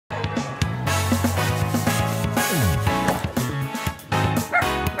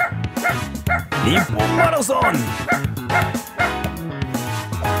Nippon Marathon!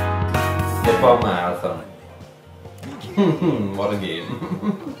 Nippon Marathon. What a game.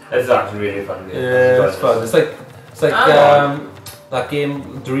 It's actually really a fun game. Yeah, it's fun. It's like that game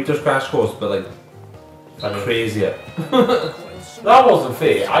Doritos Crash Course, but like crazier. That wasn't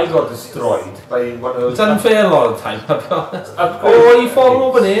fair. I got destroyed by one of those. It's unfair a lot of the time, I'll be honest. Oh, you falling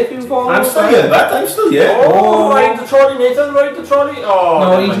over there? You falling I'm still here, but I'm still here. Oh, ride the trolley, Nathan, ride the trolley. Oh,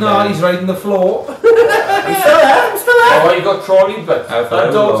 no, he's not. He's riding the floor. I'm still there, I'm still there. Oh, you got trolley, but that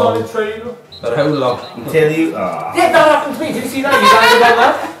dog's on the trail. But how long? Until you. Yeah, that happened to me. Did you see that? You lied about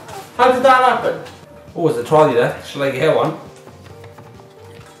that? How did that happen? Oh, is the trolley there? Shall I get one?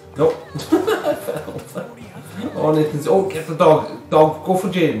 Nope. Oh, Nathan's. Oh, get the dog. Dog, go for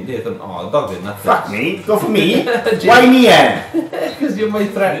Jane, Nathan. Oh, the dog did nothing. Fuck me, go for me. Why me then? Because you might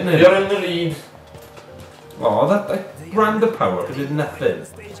threaten him. You're in the lead. Oh, that ran the power. It did nothing.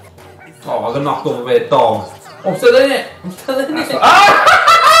 Oh, I got knocked over by a dog. Oh, I'm still in it. I'm still in it.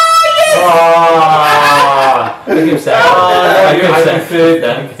 Ah! I give him second. I give him third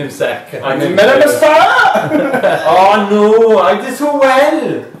then. I give him second. I'm in the middle of the start. Oh no, I did so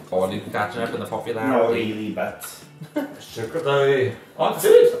well. Oh, you can catch up in the popularity. Not really, but. Sugar daddy. I'm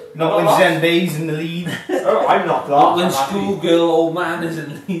serious. Not when Zenbay's in the lead. Oh, I'm not that. Not when schoolgirl old man is in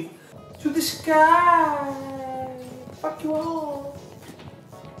the lead. To the sky. Fuck you all.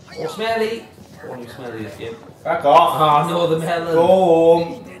 Oh, smelly. Oh, you smelly this game. Fuck off. Oh no, the melon. Go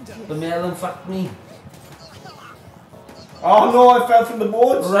home. The melon fucked me. Oh no, I fell from the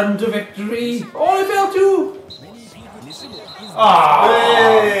boards. Run to victory. Oh, I fell too. Ah,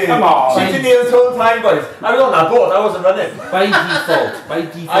 Hey. come on. She did this whole time, boys. I was on that boat, I wasn't running. By default. By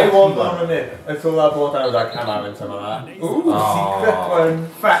default. I wasn't running. I saw that boat, I was like, I'm having some of that. Ooh, secret one.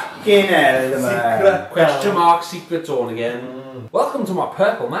 Fucking hell, man. Secret Question mark, secret zone again. Welcome to my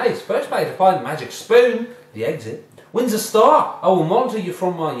purple maze. First player to find the magic spoon, the exit, wins a star. I will monitor you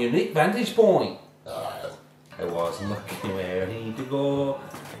from my unique vantage point. I wasn't looking where I need to go.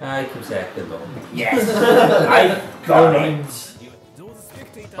 I came second though. Yes. I got it.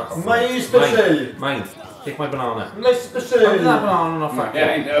 My special. Mine. Take my banana. My special. How did that banana not fuck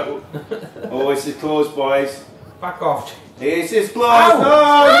Yeah, I you? know. Oh, this is close, boys. Back off. This is close. Ow. Oh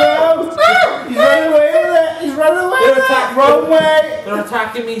no! He's running away with it. He's running away with it. Wrong way. They're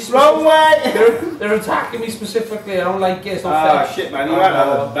attacking me. Wrong way. They're attacking me specifically. I don't like it. It's not Ah, fair. shit, man. You got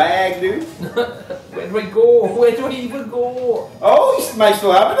another bag, dude. Where do I go? Where do I even go? Oh, he might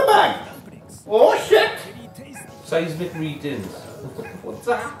still have it in the bag. Oh, shit. Seismic readings. What's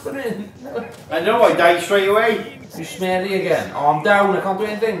happening? I know, I died straight away. You smelly again. Oh, I'm down. I can't do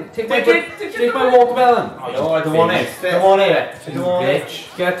anything. Take my watermelon. watermelon. No, I don't want it. I don't want it. I don't want it.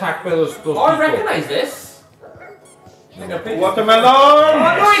 Bitch. Get attacked by those people. Oh, I recognise this. Watermelon!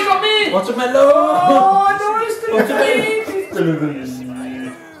 Oh no, he got me! Watermelon. Oh no, he's still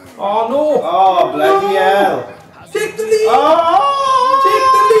Watermelon. Oh no. Oh, bloody hell. Take the lead. Oh! Take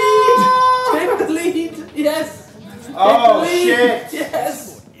the lead. Take the lead. Yes. Oh, Take the lead. shit.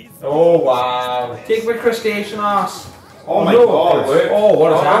 Yes. Oh wow. Take my crustacean ass. Oh my no. god. Oh,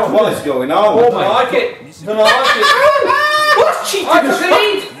 what is happening? What is going on? Oh I my. like it. I don't like it. What's cheating? I took the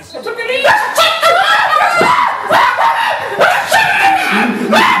lead. I took the lead.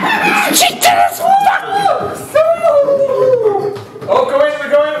 Oh, we're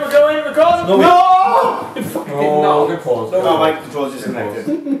going. No! Fucking Oh, no. good pause. No, my control's disconnected.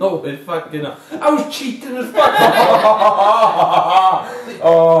 No, it fucking no. I was cheating as fuck.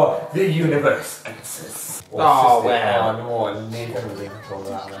 Oh, the universe answers. Oh, well. Oh, no, I need to control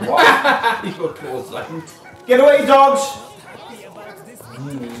that. You got close line. Get away, dogs!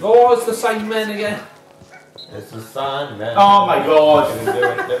 Oh, it's the Sidemen again. It's the sun, man. Oh my god.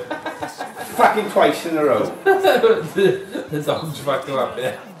 Fucking twice in a row. the dogs fucking up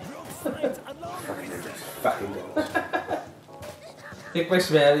there. Fucking dogs. Take my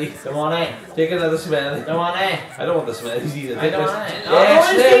smelly. Come on, eh? Take another smelly. Come on, eh? I don't want the smellies either. I Take don't my- want it. Yes, Oh,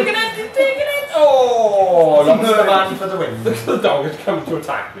 he's there. taking it, he's taking it. Oh, lost the man for the win. Look at the dog is coming to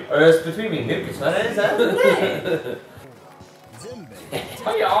attack me. It's between me and Nick, it's not it?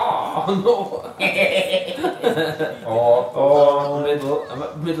 Oh no. Oh, middle. I'm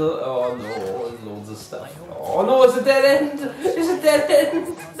at middle. Oh no, there's loads of stuff. Oh no, it's a dead end. It's a dead end.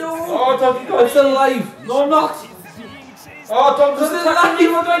 No. Oh, Doggy, I'm still alive. No, I'm not. Oh, Tom, I'm doesn't still attack me.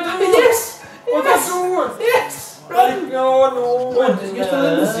 alive. What do I do? Yes. What do I do? Yes. Run. No. Oh, you're still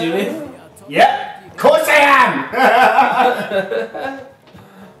in the series. Yep. Of course I am!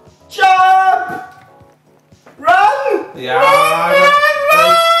 Jump! Run! Yeah.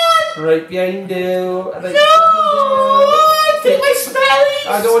 Right behind you. No! Take my smelly!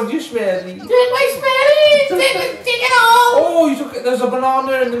 I don't want you smelly. Take my smelly! Take it all! Oh, you took it. There's a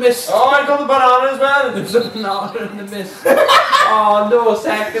banana in the mist. Oh, I got the banana as well. There's a banana in the mist. Oh no,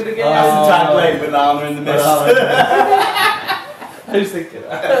 second again. That's the tagline, banana in the mist. I was thinking.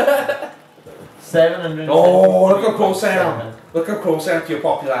 700. Oh, look how close I am. Look how close I am to your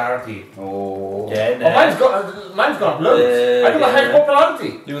popularity. Oh. Yeah, Oh, mine's got loads. I got the high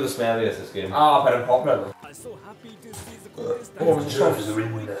popularity. You were the smelliest this game. Ah, but I'm popular. Oh, the swamps. No,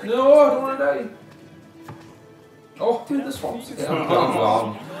 I don't want to die. Oh, in the swamps again. I'm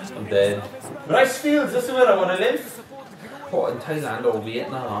gone. I'm dead. Rice fields, this is where I want to live. What, in Thailand or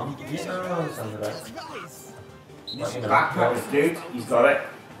Vietnam? Backpack, dude. He's got it.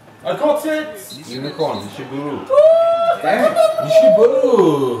 I got it. Unicorn, Shiburu. Damn it.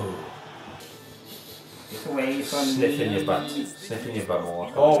 Shiburu. Get away from me. Sniffing your butt. Sniffing your butt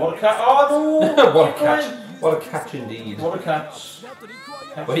more. Oh, what a catch. Oh, no. What a catch. What a catch indeed. What a catch.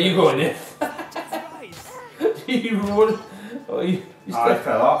 Where are you going, Nick? You run. Oh, you I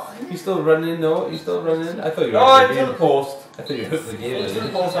fell off. you still running? No, you still running? I thought you were Oh, out of I'm the to the game. post. I thought you were out of the game. To the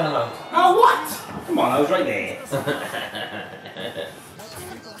Really. post and I'm out. Oh, what? Come on, I was right there.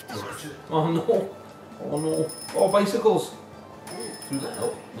 Oh no. Oh no. Oh, bicycles.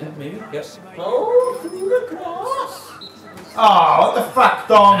 Oh, yeah, maybe. Yes. Oh, through the grass. Oh, what the fuck,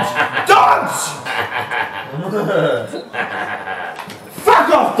 Doms? Doms! Fuck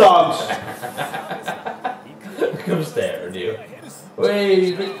off, Doms! Come staring you.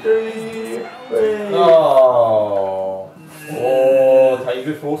 Wait, victory! Wait. Oh. Oh,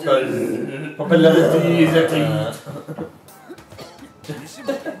 Tiger Force. Popularity is a thing.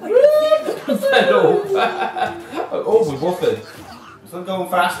 Hello. Oh, we both did. Still going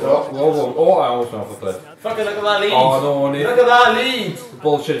fast, Oh, though. whoa, whoa. Oh, I almost went off the cliff. Fucking look at that lead. Oh no, Nick. Look at that lead. It's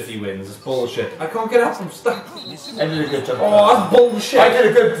bullshit if he wins. It's bullshit. I can't get up. I'm stuck. I did a good jump. Oh, that's bullshit. I did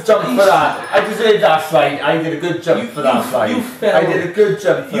a good jump for that. I deserved that slide. I did a good jump for that slide. You fell. I did a good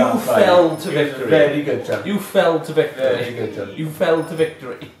jump for You that slide. fell to It was a victory. very good jump. You fell to victory. Very good jump. You fell to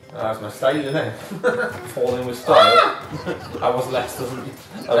victory. That's my style, isn't it? Falling with style. I was less than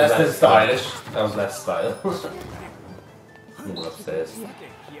Less than stylish. That was less style. More upstairs.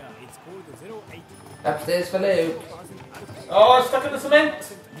 Upstairs for Luke. Oh, I'm stuck in the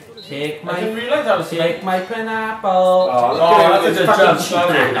cement. Take I didn't my realise I was take my pineapple. Oh, that's a good jump.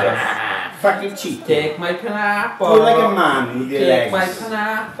 Fucking fucking cheat. Take my pineapple. Go like a man with your Take my legs.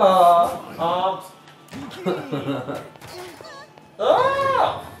 pineapple. Oh.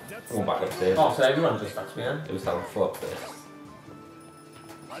 Oh. Go back upstairs. Oh, so everyone just fucks me in. It was down foot upstairs.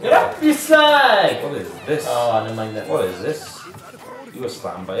 Get up, you slag! What is this? Oh, never mind that. What is this? You were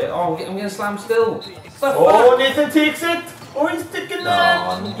slammed by it. Oh, I'm getting slammed still. The Oh, fuck? Nathan takes it! Oh, he's taking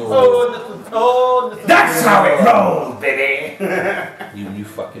that! No. Oh, Nathan. Oh, Nathan. That's how it rolls, baby! You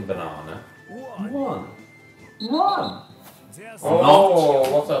fucking banana. Run. Run.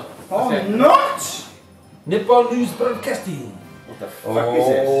 Oh, what's up? Oh, What's it? not! Nippon News Broadcasting. What the fuck is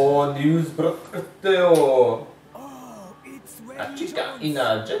this? Oh, news broadcast. A chica in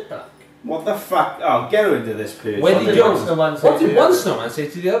a jetpack. What the fuck? Oh, get rid of this person. Where What did did you one snowman say What to did the one other? snowman say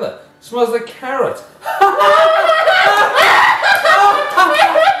to the other? Smells like carrot.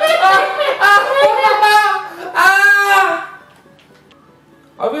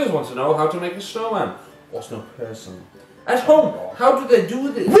 I always want to know how to make a snowman. Or snow person. At home, how do they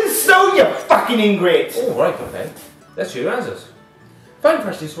do this? With snow, you fucking ingrate! Oh, right, okay. That's your answers. Find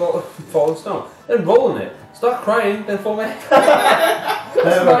freshly fallen snow, then roll in it. Start crying, then fall back.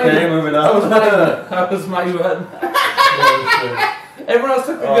 Okay, moving on. That was my one. Everyone else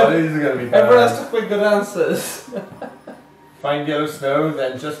took the Oh, good. these are gonna be Everyone else bad. took the good answers. Find yellow snow,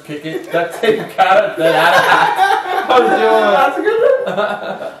 then just kick it. That's take a carrot, then add a hat. How did you? That's a good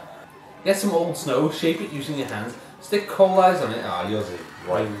one. Get some old snow, shape it using your hands, stick coal eyes on it. Ah, yours is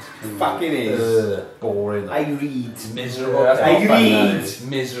right. Fucking is. Boring. I read. Miserable. Yeah, I fact. read.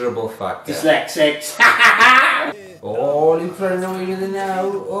 Miserable fact. Dyslexics. Oh, Luke's running away with it now.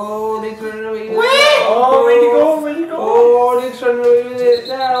 Oh, Luke's running away with it. Oh, where'd you go? Where'd you go? Oh, Luke's running away with it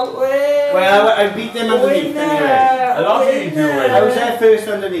now. Wait. Well, I beat them underneath anyway. A lot of you do win. I was there first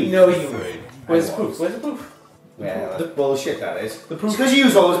underneath. No, you were. Where's the proof? Where's the proof? Well, that's bullshit, that is. The proof. It's because you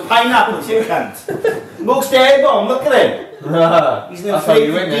use all those pineapples, you cunt. Most airborne, look at him. He's an That's how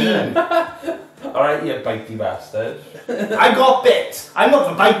you inflated win, bean. Alright, you bitey bastard. I got bit. I'm not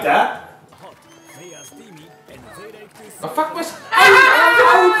the biter. I fuck myself.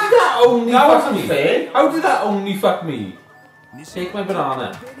 How did that only That fuck wasn't me? fair. How did that only fuck me? Take my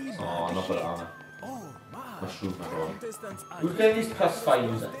banana. Oh, not banana. Mushroom Maron. Who's getting these plus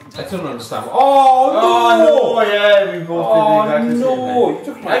 5s then? I don't understand. Oh no! Oh yeah, we both did the exact same no! thing. You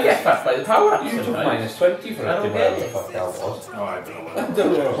took I get fucked by the power up. You took minus 20 for I it. don't Whatever get the it. fuck that was. Oh, I don't know. I don't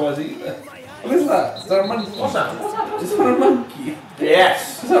know what it was either. What is that? Is that a monkey? What's that? What's that? Is that a monkey?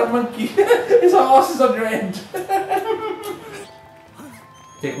 Yes. Is that a monkey? His arse is on your head.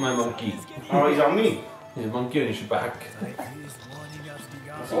 Take my monkey. Oh, he's on me. He's a monkey on your back.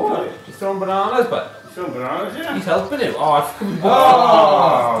 Oh, He's throwing bananas, but some bananas, yeah. he's helping him. Oh, I fucking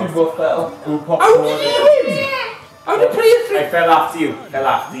Oh! You both fell. Who popped How forward? did you win? How did you play a I 3? fell after you. Fell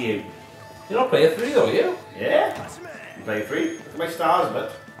after you. You're not playing a 3 though, you? Yeah. You play 3. Look at my stars,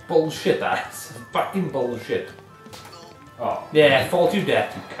 but. Bullshit, that's fucking bullshit. Oh. Yeah, fall to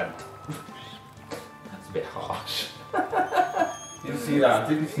death, you cunt. That's a bit harsh. Did you see that?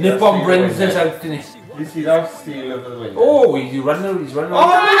 Did you see Nippon that? brings this out, didn't he? Did you see that steal over the wing? Oh, he's running out, he's running Oh,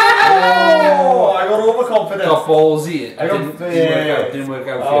 out. I got overconfident. Got ballsy. I got- Didn't work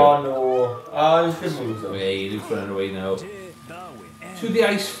out for Oh no. Ah, you can move you. them. Yeah, he's running away now. To the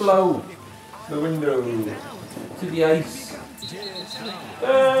ice flow. The window. To the ice.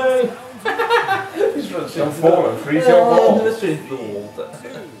 Hey! He's running straight I'm into falling. Freeze your the ball. straight into the water.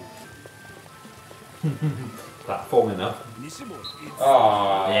 Platforming up.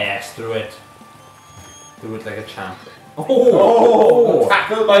 Ah. Yes, through it. Through it like a champ. Oh!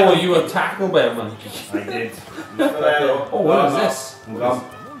 Tackled by Oh, you were tackled by a monkey. I did. Oh, what is this? I'm gone.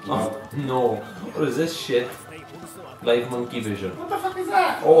 Oh, no. What is this shit? Live monkey vision. What the fuck is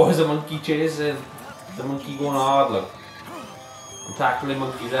that? Oh, there's a monkey chasing. The monkey going hard, look. I'm tackling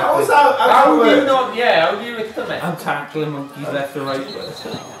monkeys left. How is and- that? How do you not? Yeah, how do you hit them? I'm tackling monkeys left and right.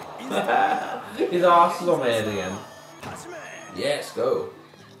 His arse is on my head again. Yes, go.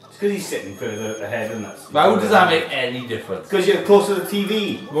 It's because he's sitting further ahead than us. How does that make any difference? Because you're close to the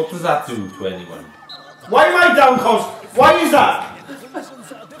TV. What does that do to anyone? Why am I down const? Why is that?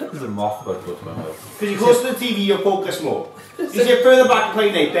 There's a moth about to go to my mouth. Because you're close to the TV, you're focus more. You get further back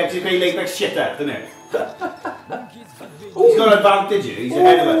playing Apex, you play Apex shit out, doesn't it? He's got an advantage here, he's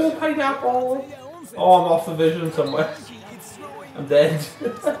ahead of us. Oh, pineapple! Oh, I'm off the vision somewhere. I'm dead.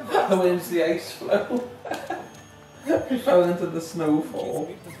 I went into the ice flow. I fell into the snowfall.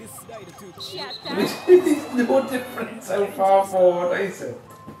 There's no difference how far forward I sit.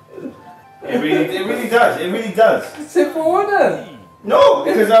 It really does, it really does. Sit forward then. No,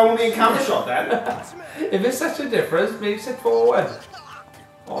 because I won't be in camera shot then. If it's such a difference, maybe sit forward.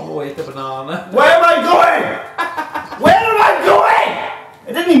 On the way to banana. Where am I going? Where am I going?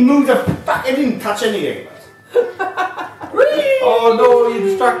 It didn't even move the fuck, it didn't touch anything. Oh no, you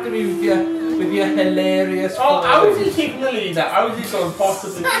distracted me with your hilarious Oh, how is he flies. taking the lead now? How is he so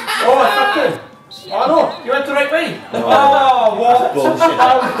impossible? Oh, I fucked him. Oh no, you went the right way. Oh, what? Bullshit.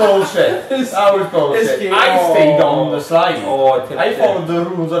 That was bullshit. That was bullshit. I stayed on the slide. Oh, I followed the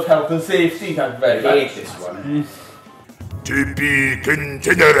rules of health and safety. Thank you very I much. hate this one. To be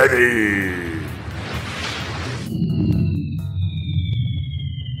continually.